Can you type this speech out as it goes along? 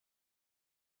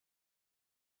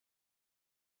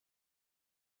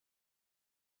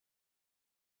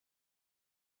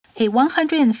A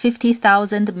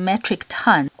 150,000 metric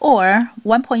ton, or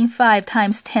 1.5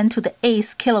 times 10 to the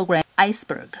 8th kilogram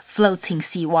iceberg floats in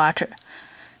seawater.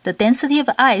 The density of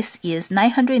ice is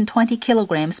 920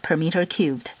 kilograms per meter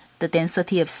cubed. The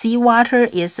density of seawater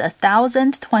is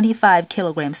 1,025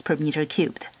 kilograms per meter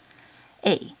cubed.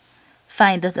 A.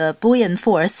 Find the buoyant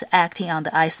force acting on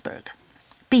the iceberg.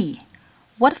 B.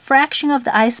 What fraction of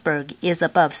the iceberg is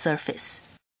above surface?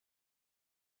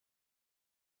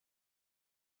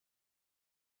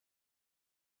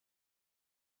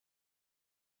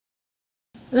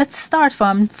 Let's start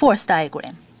from force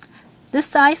diagram.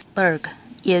 This iceberg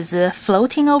is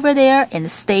floating over there and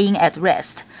staying at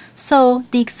rest. So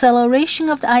the acceleration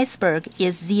of the iceberg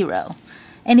is 0.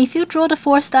 And if you draw the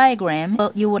force diagram,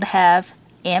 you would have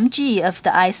mg of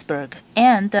the iceberg,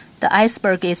 and the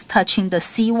iceberg is touching the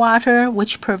seawater,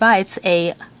 which provides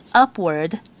a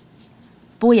upward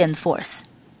buoyant force.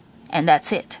 And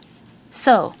that's it.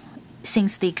 So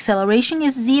since the acceleration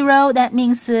is 0, that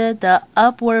means the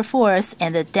upward force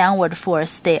and the downward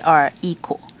force, they are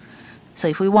equal. So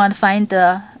if we want to find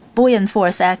the buoyant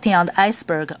force acting on the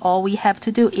iceberg, all we have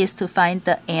to do is to find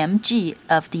the mg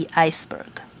of the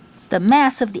iceberg. The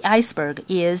mass of the iceberg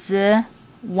is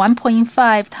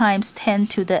 1.5 times 10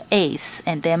 to the 8th,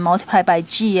 and then multiply by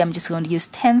g. I'm just going to use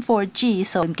 10 for g,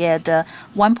 so we get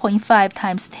 1.5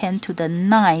 times 10 to the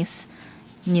 9th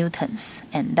newtons,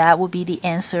 and that will be the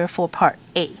answer for part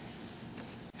A.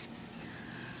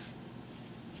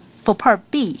 For part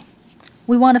B,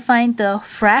 we want to find the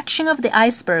fraction of the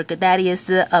iceberg that is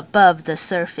above the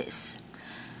surface.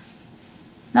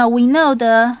 Now we know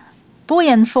the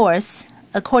buoyant force,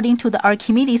 according to the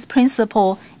Archimedes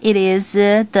principle, it is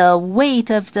the weight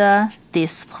of the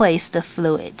displaced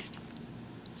fluid.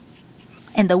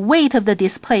 And the weight of the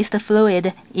displaced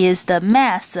fluid is the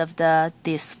mass of the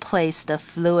displaced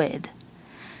fluid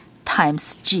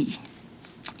times g.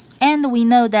 And we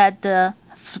know that the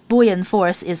buoyant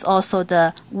force is also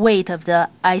the weight of the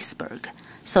iceberg.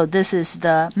 So this is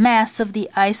the mass of the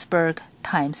iceberg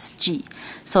times g.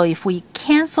 So if we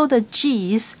cancel the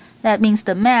g's, that means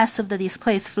the mass of the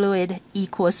displaced fluid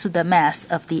equals to the mass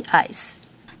of the ice.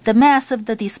 The mass of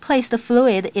the displaced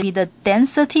fluid is the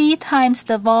density times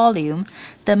the volume.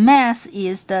 The mass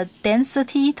is the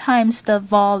density times the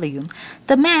volume.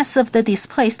 The mass of the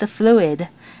displaced fluid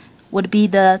would be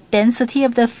the density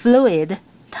of the fluid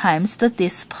times the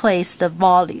displaced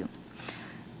volume.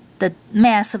 The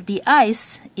mass of the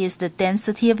ice is the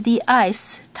density of the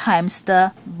ice times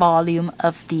the volume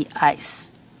of the ice.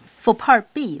 For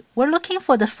part B, we're looking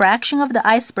for the fraction of the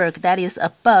iceberg that is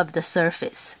above the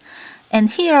surface. And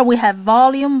here we have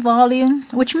volume,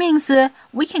 which means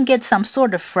we can get some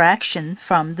sort of fraction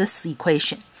from this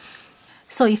equation.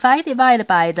 So if I divide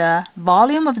by the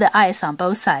volume of the ice on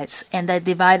both sides, and I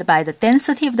divide by the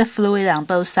density of the fluid on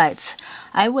both sides,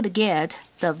 I would get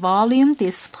the volume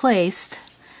displaced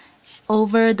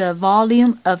over the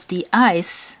volume of the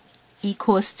ice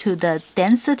equals to the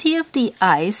density of the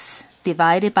ice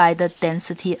divided by the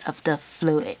density of the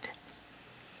fluid.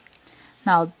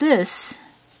 Now this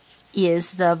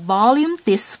is the volume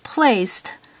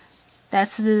displaced,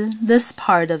 that's this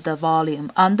part of the volume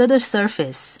under the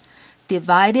surface,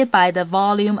 divided by the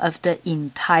volume of the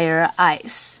entire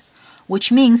ice, which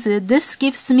means this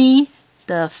gives me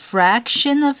the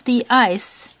fraction of the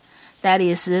ice that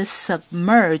is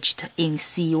submerged in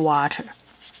seawater.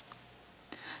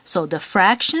 So the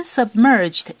fraction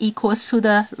submerged equals to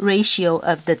the ratio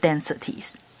of the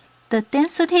densities. The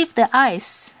density of the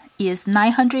ice is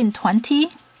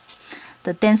 920.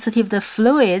 The density of the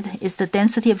fluid is the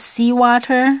density of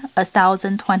seawater,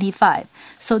 1,025.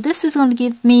 So this is going to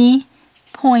give me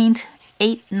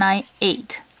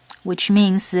 0.898, which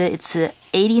means it's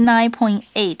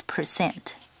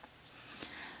 89.8%.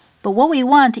 But what we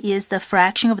want is the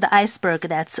fraction of the iceberg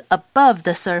that's above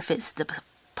the surface, the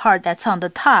part that's on the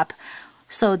top.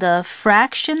 So the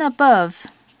fraction above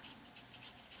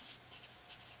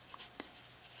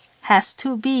has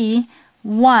to be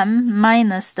 1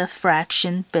 minus the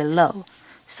fraction below.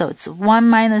 So it's 1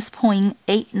 minus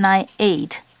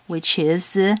 0.898, which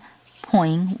is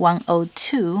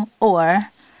 0.102 or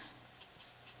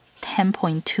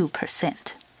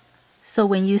 10.2%. So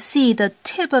when you see the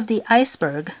tip of the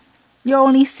iceberg, you're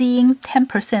only seeing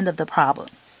 10% of the problem.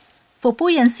 For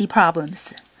buoyancy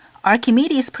problems,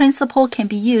 Archimedes' principle can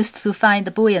be used to find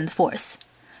the buoyant force.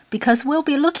 Because we'll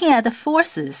be looking at the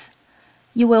forces,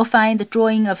 you will find the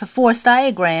drawing of force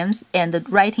diagrams and the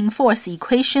writing force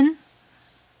equation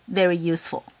very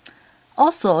useful.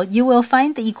 Also, you will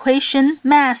find the equation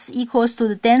mass equals to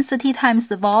the density times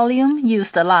the volume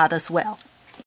used a lot as well.